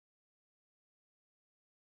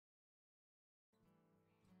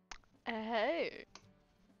Hey,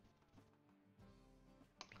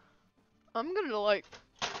 I'm gonna like,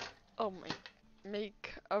 oh my,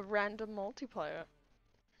 make a random multiplayer.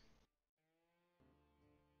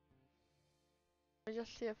 I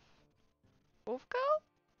just see if Wolf Girl?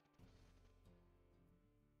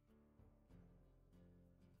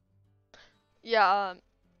 Yeah,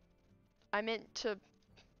 I meant to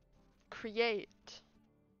create.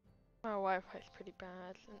 My Wi-Fi's pretty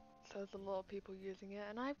bad, and so there's a lot of people using it,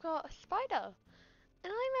 and I've got a spider,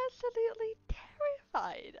 and I'm absolutely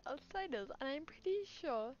terrified of spiders, and I'm pretty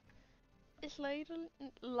sure it's laid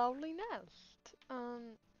a lovely nest.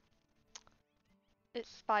 It's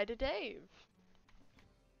Spider Dave.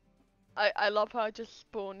 I love how I just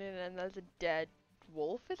spawn in and there's a dead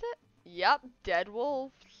wolf, is it? Yep, dead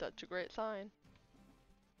wolf. Such a great sign.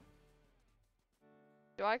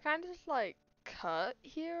 Do I kind of just like cut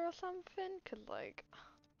here or something? Cause like,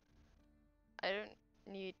 I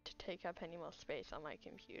don't need to take up any more space on my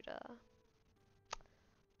computer.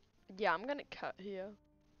 Yeah, I'm gonna cut here.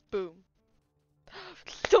 Boom.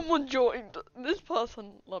 Someone joined. This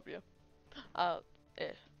person, love you. Uh,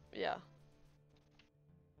 eh, yeah.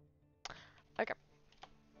 Okay.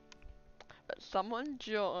 But someone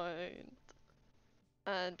joined.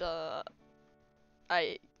 And,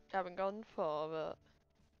 I haven't gone far, but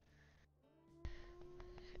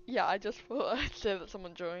yeah, I just thought I'd say that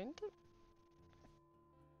someone joined.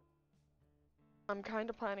 I'm kind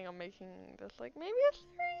of planning on making this like maybe a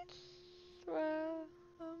series where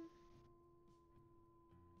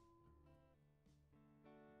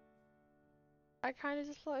I kind of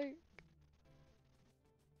just like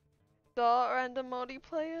start random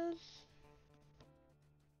multiplayers.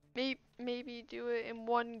 Maybe do it in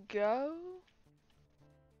one go.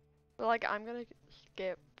 But like I'm gonna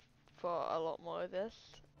skip for a lot more of this.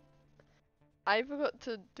 I forgot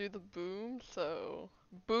to do the boom, so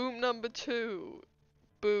boom number 2.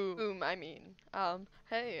 Boom, I mean.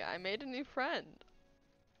 Hey, I made a new friend.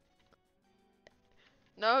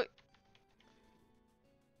 No.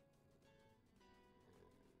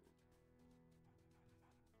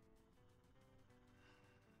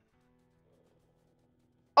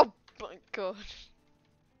 Oh my gosh.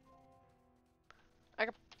 I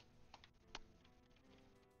got.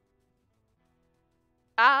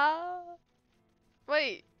 Ah.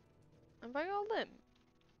 Wait. Am I all in?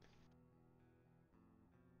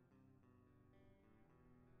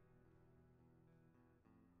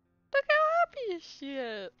 Look how happy she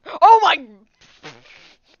is. Oh my.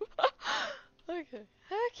 Okay.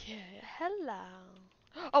 Okay. Hello.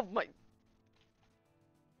 Oh my.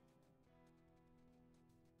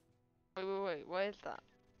 Wait. What is that?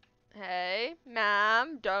 Hey,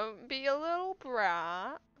 ma'am, don't be a little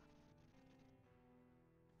brat.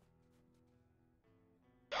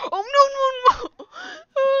 Oh no no no!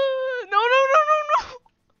 No no no no no!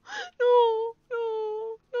 No no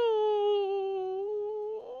no!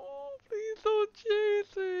 Please don't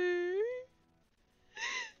chase me.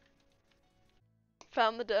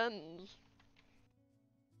 Found the dens.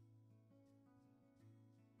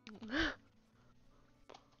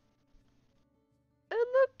 It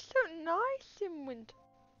looks so nice in winter.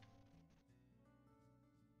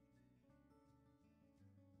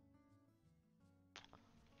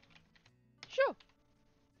 Sure.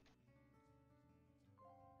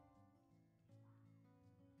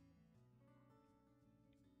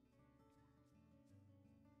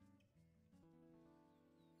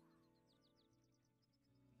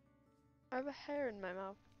 I have a hair in my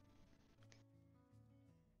mouth.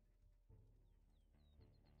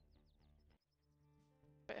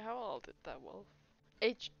 Wait, how old is that wolf?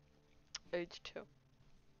 Age 2.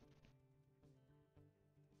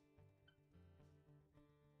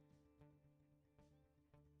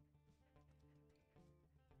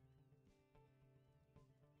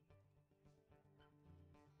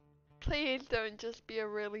 Please don't just be a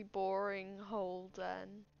really boring hole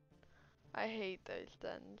den. I hate those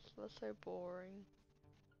dens. They're so boring.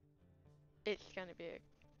 It's gonna be a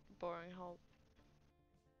boring hole.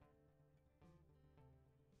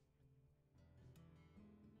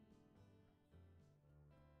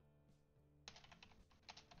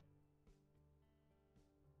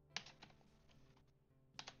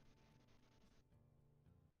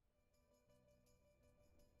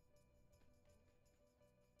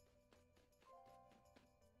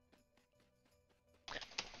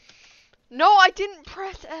 No, I didn't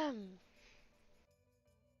press M.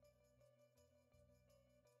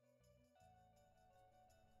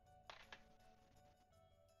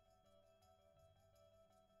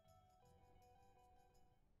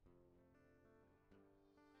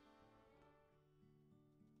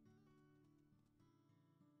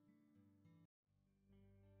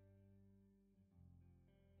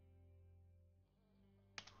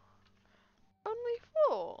 Only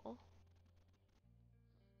 4?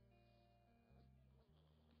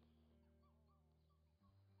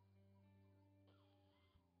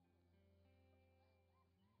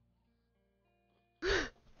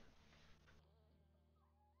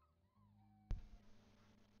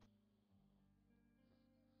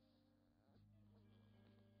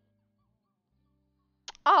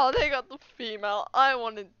 Oh, they got the female. I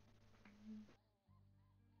wanted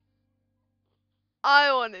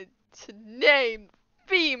to name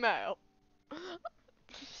female.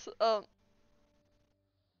 um,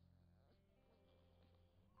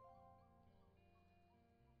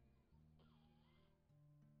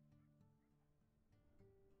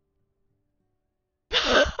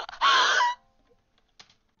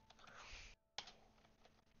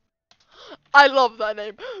 I love that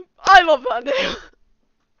name. I love that name.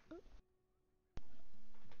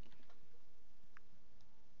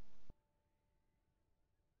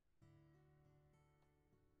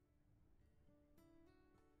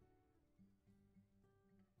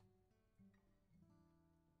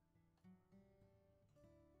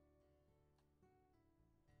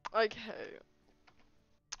 Okay.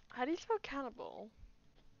 How do you spell cannibal?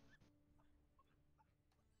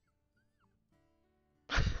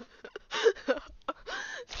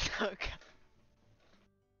 So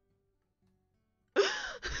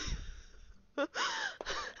good.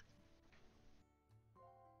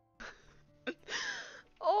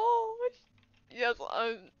 Oh, yes,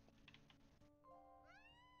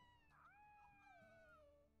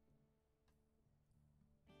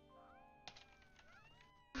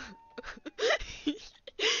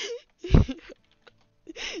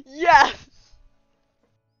 yes.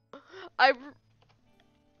 I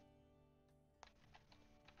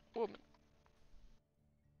woman.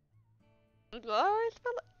 Is that how I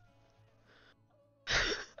spell it?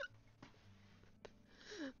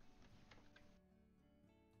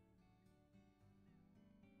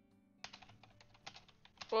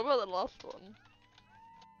 What about the last one?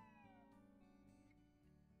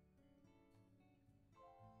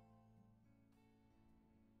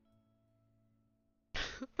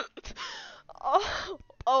 Oh,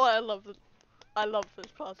 oh, I love this. I love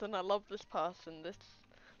this person. I love this person. This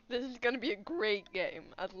is gonna be a great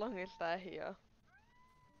game as long as they're here.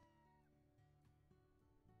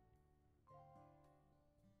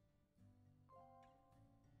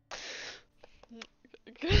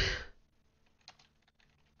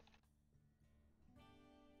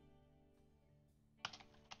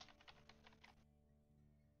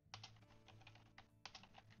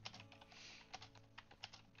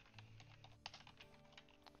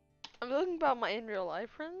 I'm talking about my in real life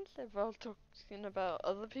friends. If I was talking about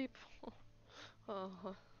other people,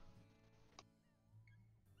 oh.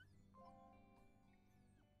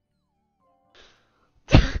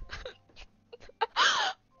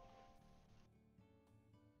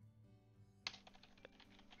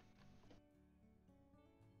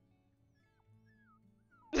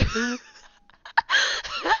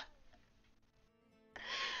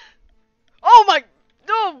 Oh my!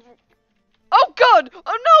 No! Oh god! Oh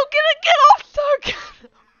no! Get off! So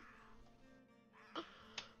good.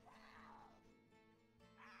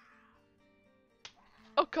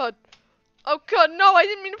 Oh god! Oh god! No! I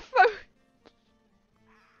didn't mean to throw.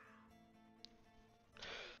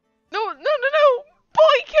 No! No! No! No!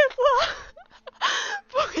 Boy Kessler!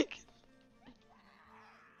 Boy.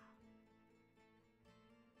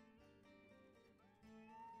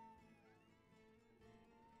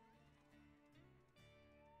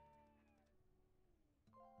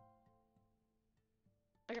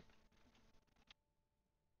 Okay.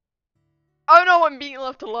 Oh no! I'm being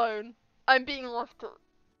left alone. I'm being left.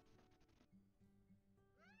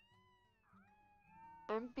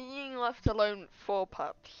 I'm being left alone with 4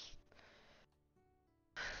 pups.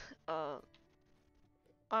 Uh,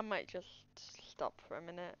 I might just stop for a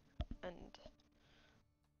minute and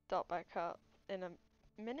start back up in a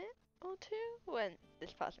minute or two when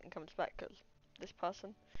this person comes back, because this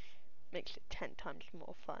person makes it 10 times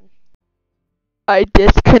more fun. I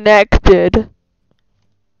disconnected.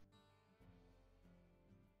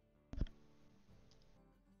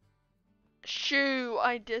 Shoo,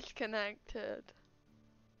 I disconnected.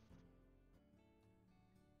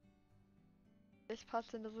 This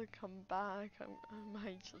person doesn't come back, I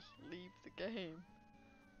might just leave the game.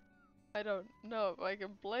 I don't know if I can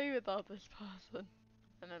play without this person.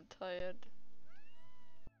 And I'm tired.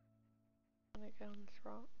 I'm gonna go on this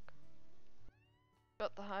rock.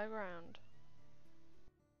 Got the high ground.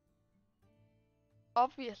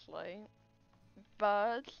 Obviously,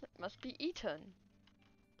 birds must be eaten.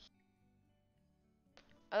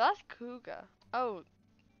 Oh, that's cougar. Oh,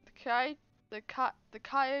 can I The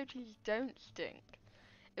coyotes don't stink.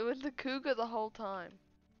 It was the cougar the whole time.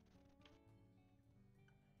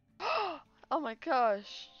 Oh my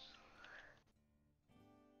gosh.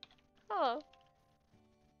 Oh.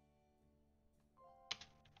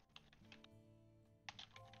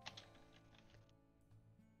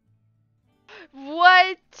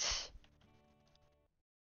 What?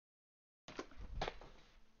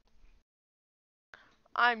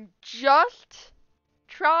 I'm just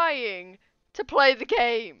trying to play the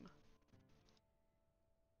game.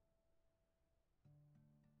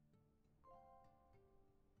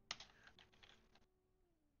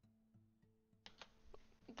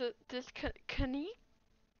 This connected.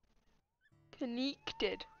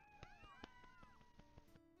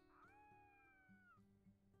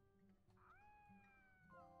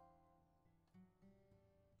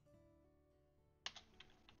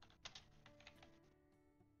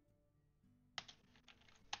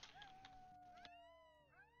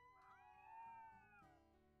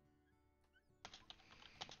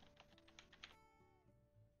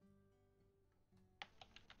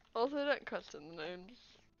 Also, don't question the names.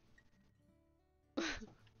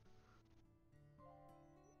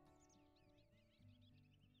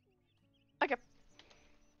 Okay.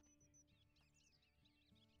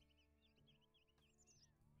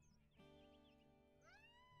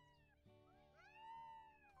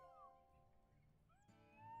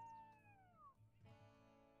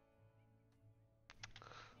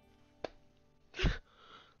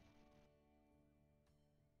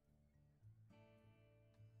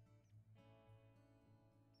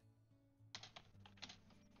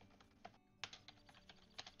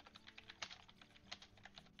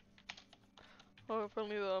 Oh, if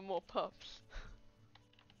only there are more pups.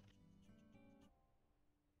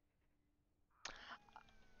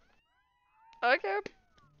 Okay.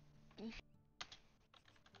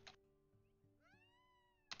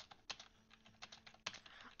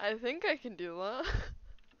 I think I can do that.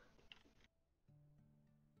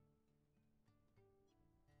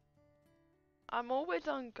 I'm always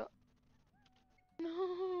on go-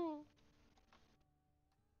 No.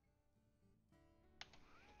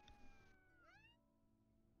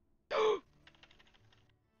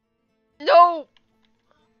 No!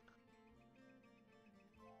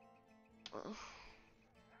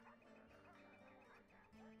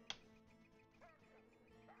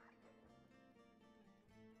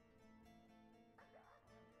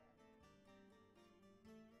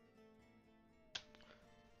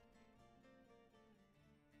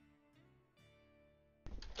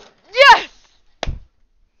 Yes!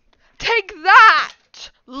 Take that,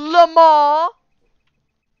 Lamar!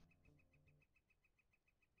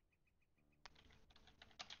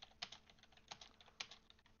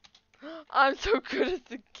 I'm so good at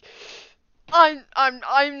the. I'm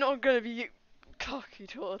not gonna be cocky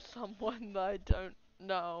towards someone that I don't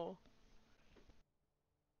know.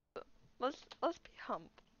 Let's be humble.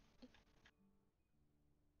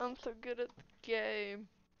 I'm so good at the game.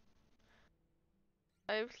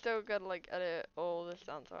 I've still gotta like edit all this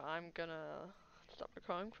down, so I'm gonna stop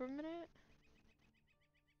recording for a minute.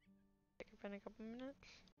 Take up in a couple minutes.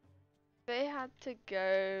 They had to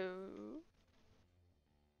go.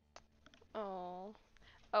 Oh.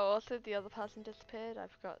 Oh, also the other person disappeared. I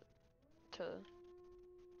forgot to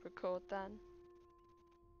record then.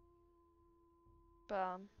 But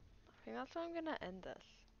I think that's where I'm gonna end this.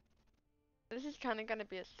 This is kind of gonna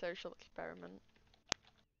be a social experiment.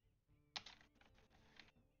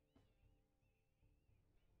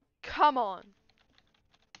 Come on.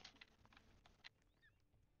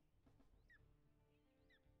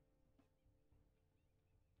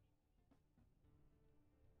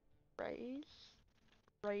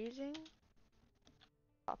 Raising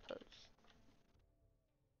puppers.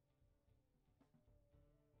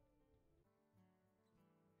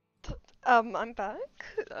 I'm back,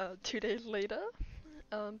 2 days later.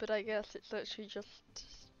 But I guess it's actually just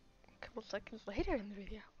a couple seconds later in the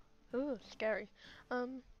video. Ooh, scary.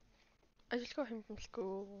 I just got home from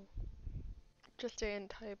school. Just ate an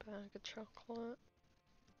entire bag of chocolate.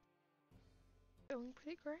 Feeling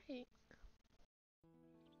pretty great.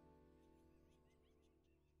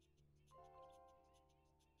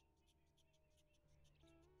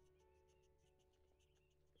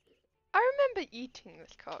 I remember eating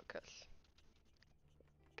this carcass.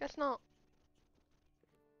 Guess not.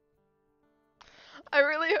 I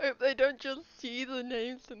really hope they don't just see the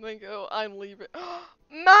names and they go, I'm leaving.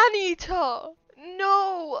 Maneater!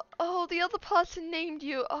 No! Oh, the other person named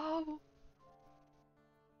you. Oh.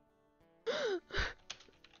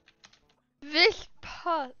 This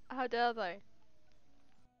part. How dare they?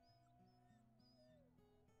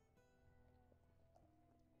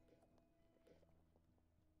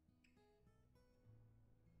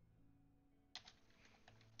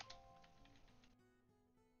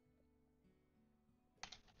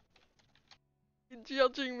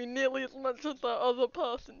 judging me nearly as much as that other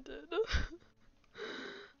person did.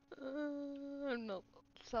 I'm not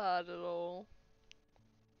sad at all.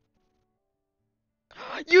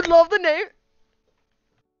 You love the name?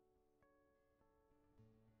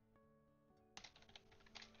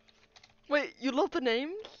 Wait, you love the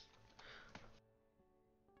names?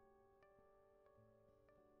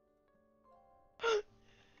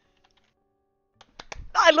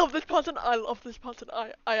 I love this person. I love this person.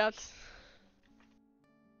 I add.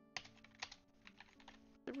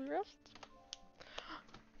 Did we rest?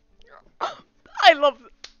 I love.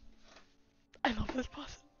 I love this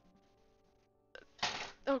person.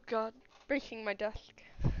 Oh god, breaking my desk.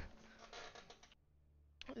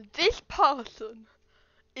 This person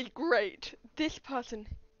is great. This person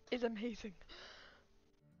is amazing.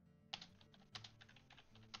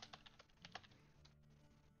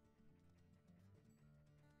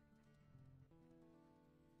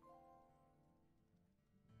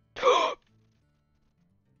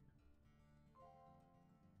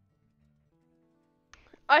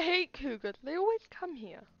 I hate cougars. They always come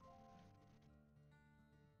here.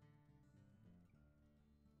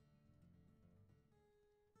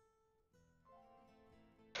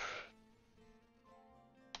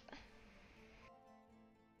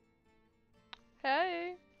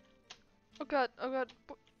 Hey. Oh god. Oh god.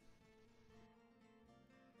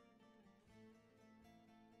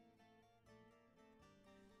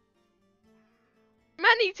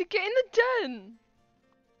 Manny, to get in the den.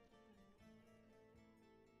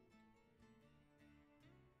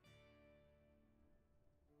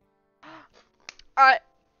 I.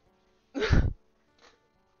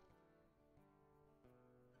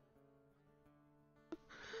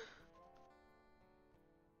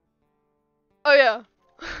 Oh yeah.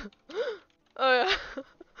 Oh yeah.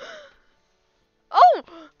 Oh.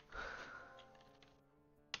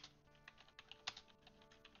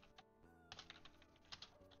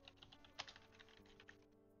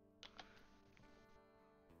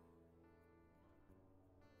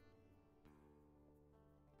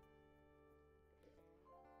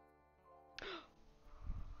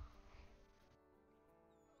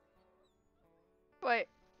 Wait.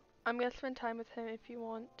 I'm gonna spend time with him if you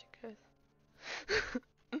want, cause.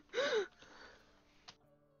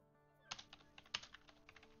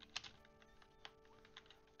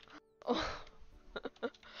 Oh.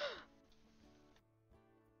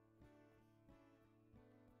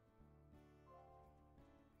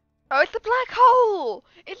 Oh, it's the black hole!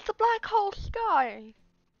 It's the black hole sky!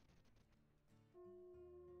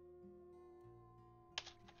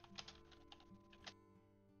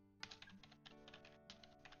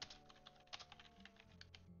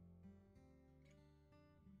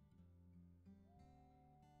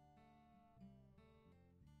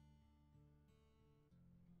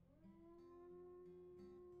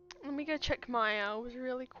 Let me go check my hours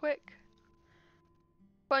really quick.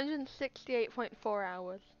 168.4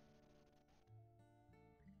 hours.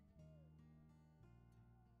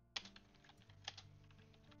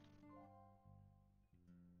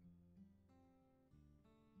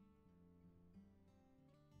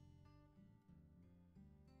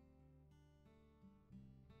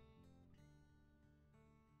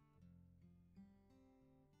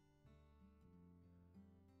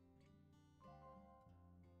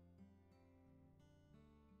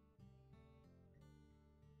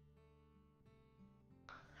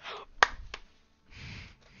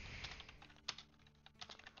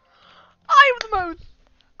 I have the most!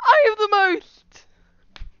 I have the most!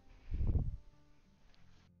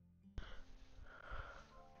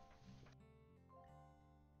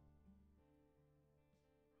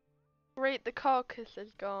 Great, the carcass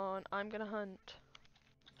is gone. I'm gonna hunt.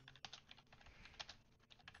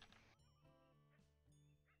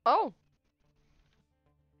 Oh!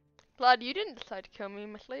 Glad you didn't decide to kill me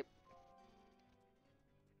in my sleep.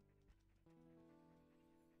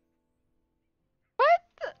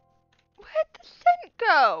 Where'd the scent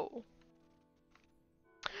go?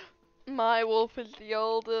 My wolf is the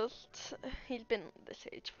oldest. He's been this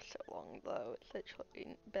age for so long though, it's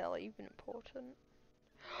literally barely even important.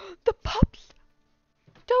 The pups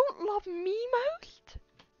don't love me most?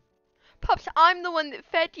 Pups, I'm the one that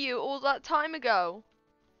fed you all that time ago.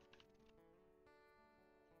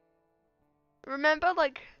 Remember,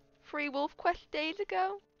 like, 3 Wolf Quest days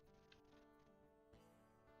ago?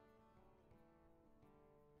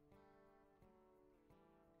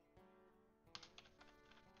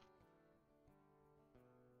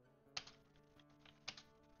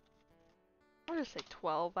 I'll just say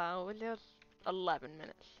 12 hours. It was 11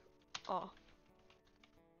 minutes off.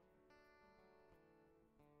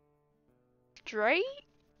 Straight?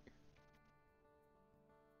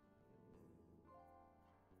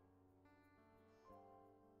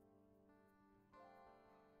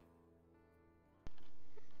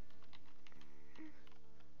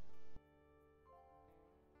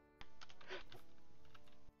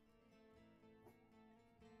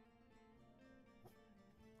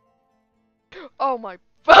 Oh my.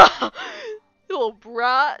 You little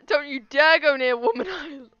brat. Don't you dare go near Woman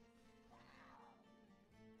Island.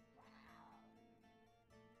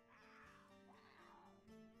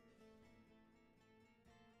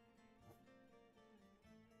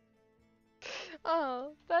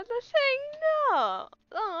 Oh, that's a thing. No.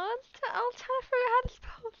 Oh, I'll try to figure out how to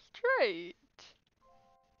spell straight.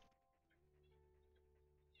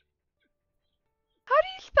 How do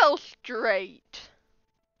you spell straight?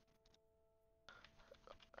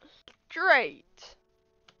 Straight.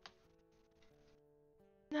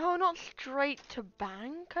 No, not straight to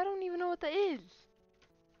bank. I don't even know what that is.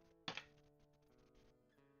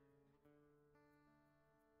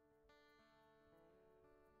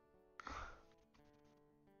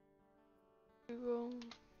 Google.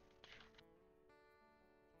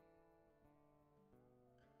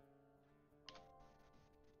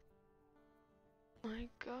 My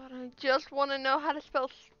God, I just want to know how to spell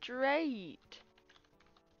straight.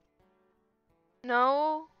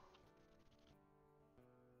 No.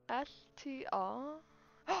 S-T-R?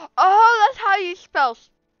 Oh, that's how you spell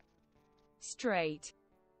Straight.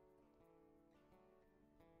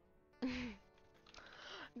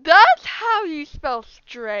 That's how you spell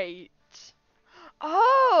straight.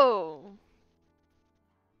 Oh.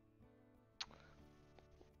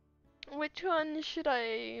 Which one should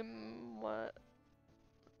I, what?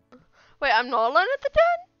 Wait, I'm not alone at the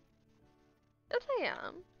den? Yes, I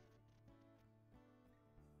am.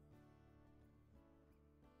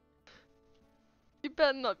 You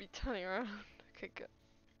better not be turning around. Okay, good.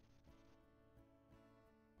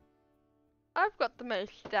 I've got the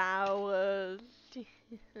most hours.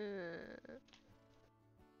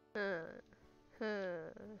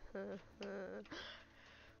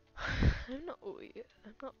 I'm not weird.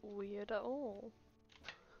 I'm not weird at all.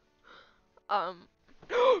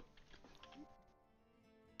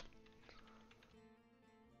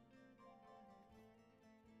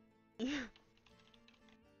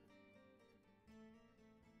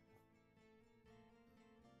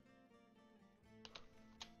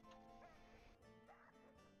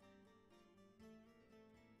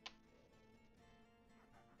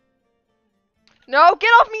 No, get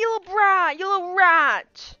off me, you little brat! You little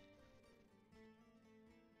rat!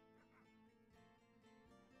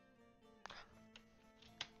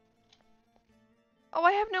 Oh,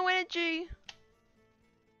 I have no energy.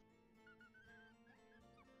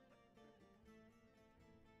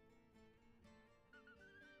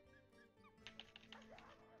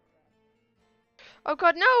 Oh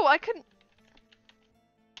God, no! I couldn't.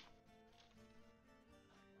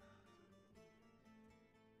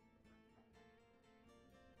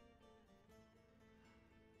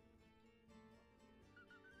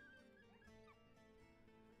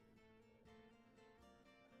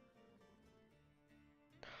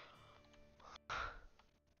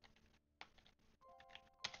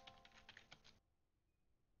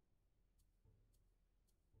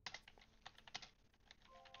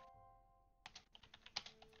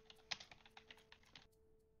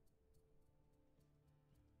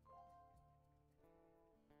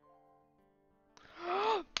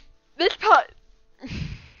 This part.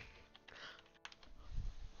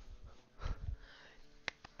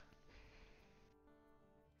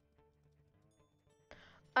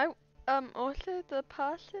 I also the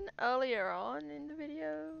person earlier on in the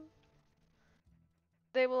video,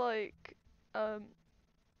 they were like, I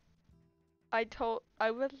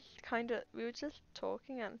was we were just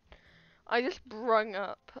talking and I just brung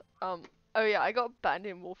up, oh yeah, I got banned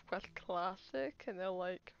in Wolf Quest Classic, and they're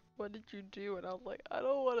like, what did you do? And I was like, I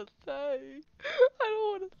don't want to say. I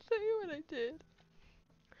don't want to say what I did.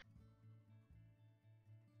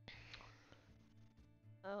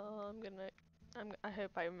 Oh, I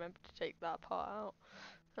hope I remember to take that part out.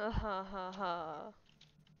 Ha ha ha ha.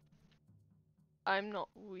 I'm not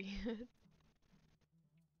weird.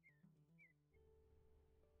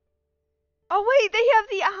 Oh wait, they have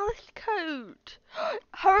the Alice coat!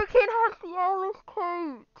 Hurricane has the Alice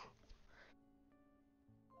coat!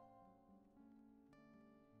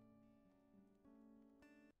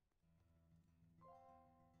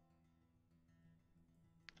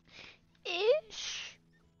 Ish?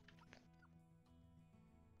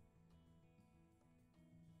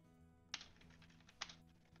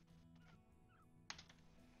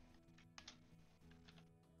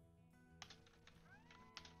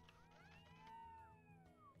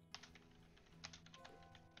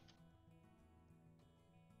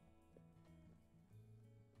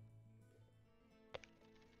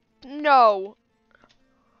 No.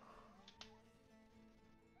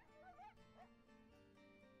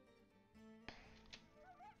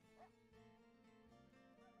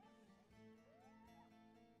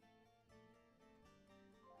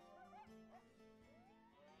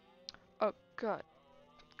 God.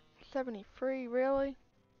 73, really?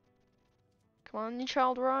 Come on, you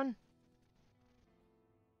child, run.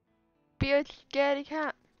 Be a scaredy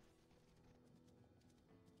cat.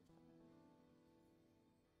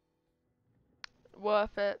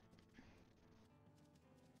 Worth it.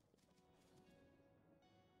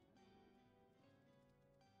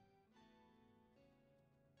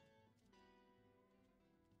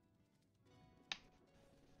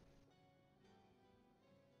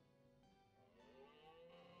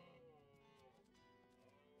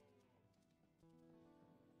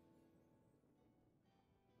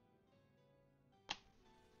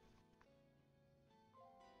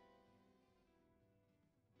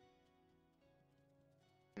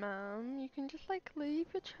 Man, you can just like leave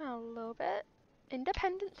your child a little bit.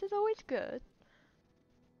 Independence is always good.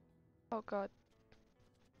 Oh God.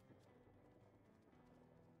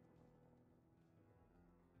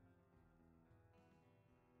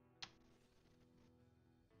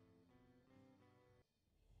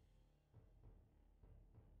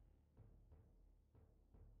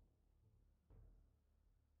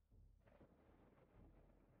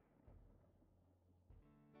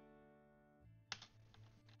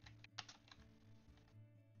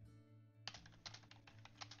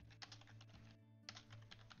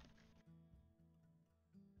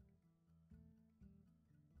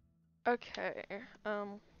 Okay,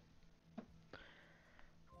 I'm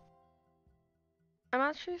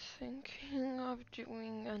actually thinking of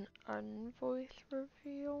doing an unvoice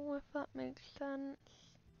reveal, if that makes sense.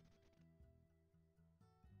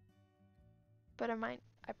 But I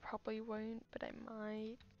probably won't, but I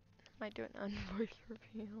might do an unvoice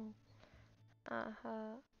reveal.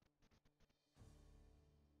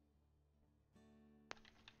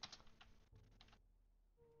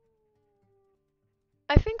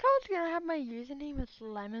 I think I was gonna have my username as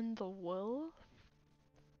Lemon the Wolf,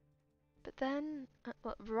 but then,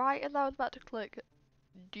 right as I was about to click,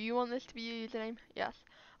 do you want this to be your username? Yes.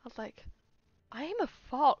 I was like, I am a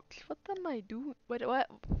fox. What am I doing? What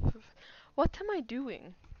am I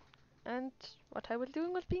doing? And what I was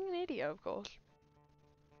doing was being an idiot, of course.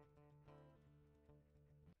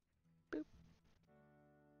 Boop.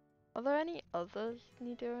 Are there any others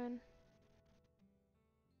you doing?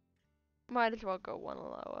 Might as well go one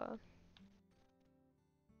lower.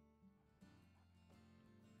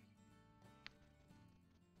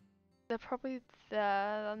 They're probably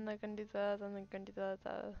there, then they're gonna do there, then they're gonna do there,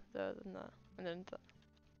 then there, and then there.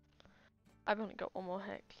 I've only got one more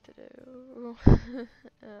hex to do.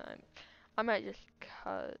 I might just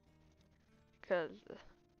cut, cause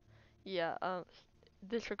yeah,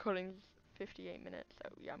 this recording's 58 minutes, so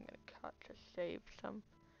yeah, I'm gonna cut to save some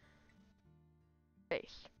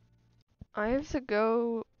space. I have to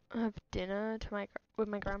go have dinner to with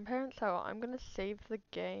my grandparents, so I'm gonna save the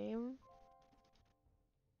game.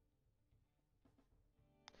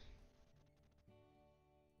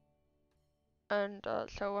 And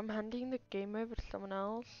so I'm handing the game over to someone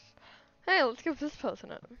else. Hey, let's give this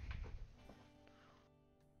person it.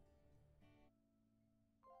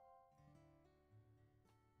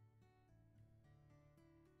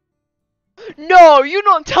 No, you're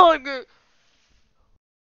not telling me.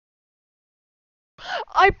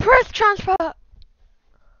 I pressed transfer. I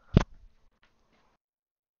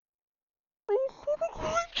see the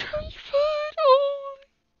coin transferred.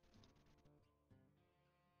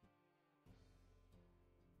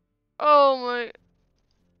 Oh my.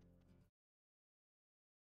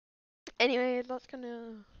 Anyway, that's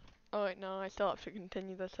gonna. Oh wait, no, I still have to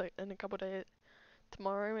continue this like in a couple days.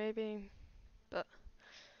 Tomorrow maybe. But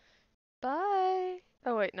bye.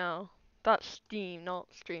 Oh wait, no. That's Steam, not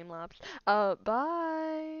Streamlabs.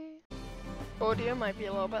 Bye. Audio might be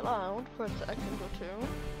a little bit loud for a second or two.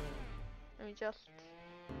 Let me just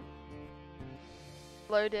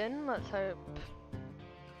load in. Let's hope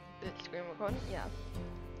it's screen recording. Yes.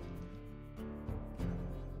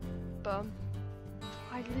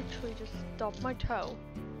 I literally just stubbed my toe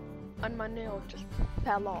and my nail just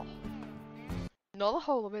fell off. Not the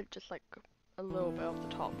whole of it, just like a little bit of the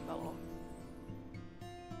top fell off.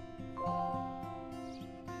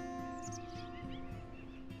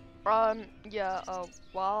 Yeah,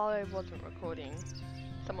 while I wasn't recording,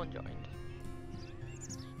 someone joined.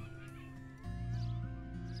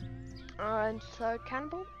 And so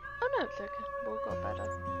Cannibal? Oh no, so Cannibal got better.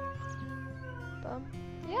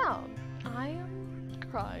 Yeah, I am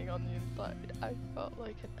crying on the inside. I felt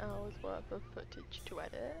like an hour's worth of footage to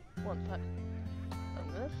edit once I've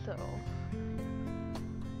done this, so...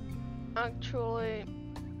 Actually,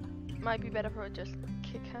 might be better for it just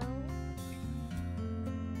kick out.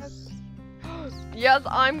 Yes,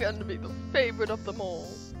 I'm going to be the favorite of them all.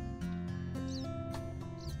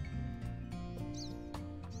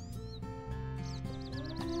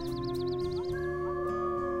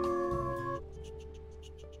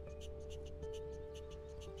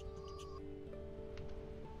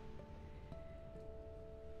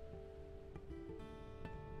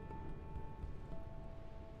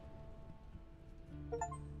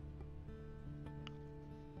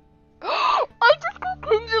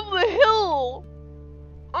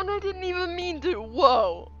 And I didn't even mean to.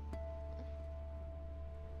 Whoa.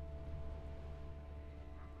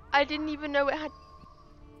 I didn't even know it had.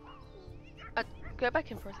 Go back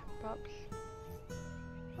in for a second, perhaps.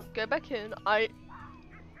 Go back in.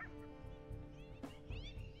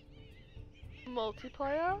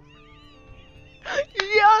 Multiplayer?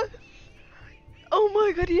 Yes! Oh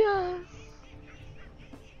my god, yes!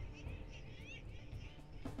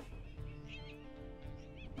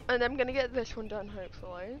 And I'm gonna get this one done,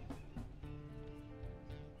 hopefully.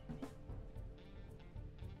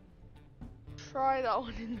 Try that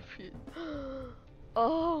one in the future.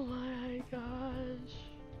 Oh my gosh.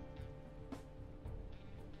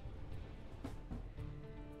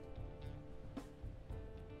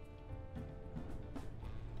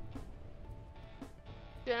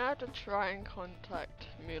 Gonna have to try and contact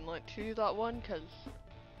Moonlight to do that one, cause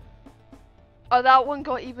that one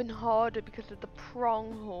got even harder because of the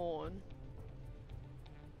pronghorn.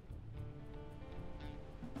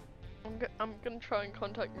 I'm gonna try and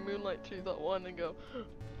contact Moonlight to that one and go,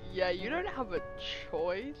 yeah, you don't have a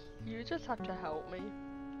choice. You just have to help me.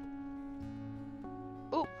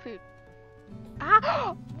 Oh, food.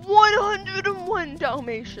 Ah! 101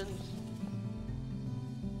 Dalmatians.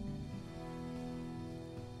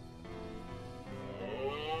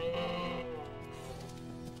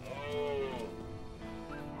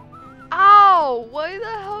 Ow! Why the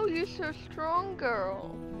hell are you so strong,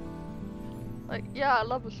 girl? Like, yeah, I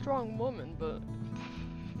love a strong woman, but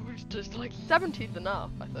it's just like 70's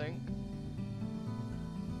enough, I think.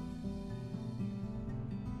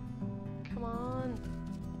 Come on.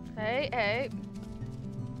 Hey, hey.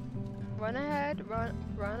 Run ahead,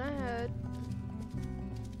 run ahead.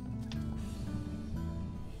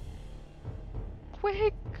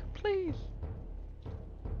 Quick, please.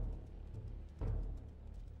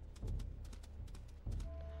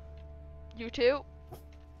 You too.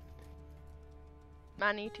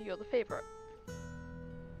 Manny-T, you're the favorite.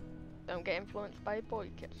 Don't get influenced by boy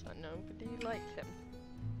kids, that nobody likes him.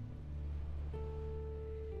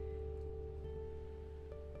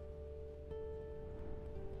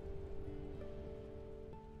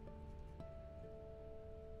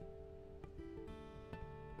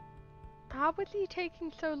 How was he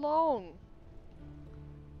taking so long?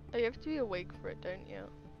 Oh, you have to be awake for it, don't you?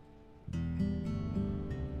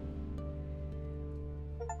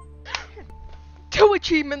 Two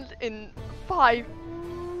achievements in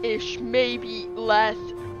 5-ish, maybe less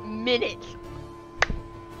minutes.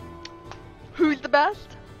 Who's the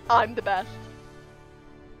best? I'm the best.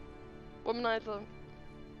 Womanizer.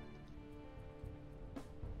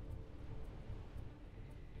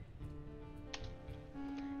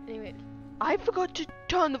 Anyways, I forgot to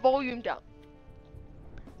turn the volume down.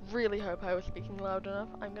 Really hope I was speaking loud enough.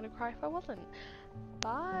 I'm gonna cry if I wasn't.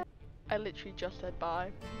 Bye. I literally just said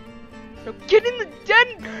bye. No, get in the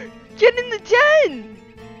den! Get in the den!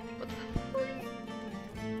 What the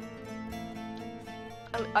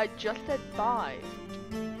fuck? I just said bye.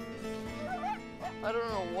 I don't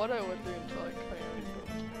know what I was doing until I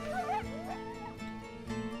came.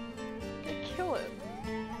 Okay, kill it.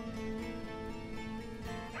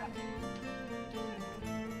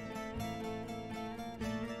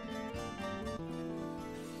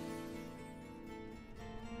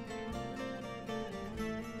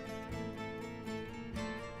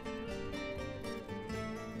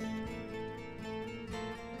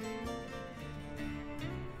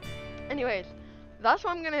 Anyways, that's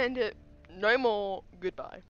where I'm gonna end it. No more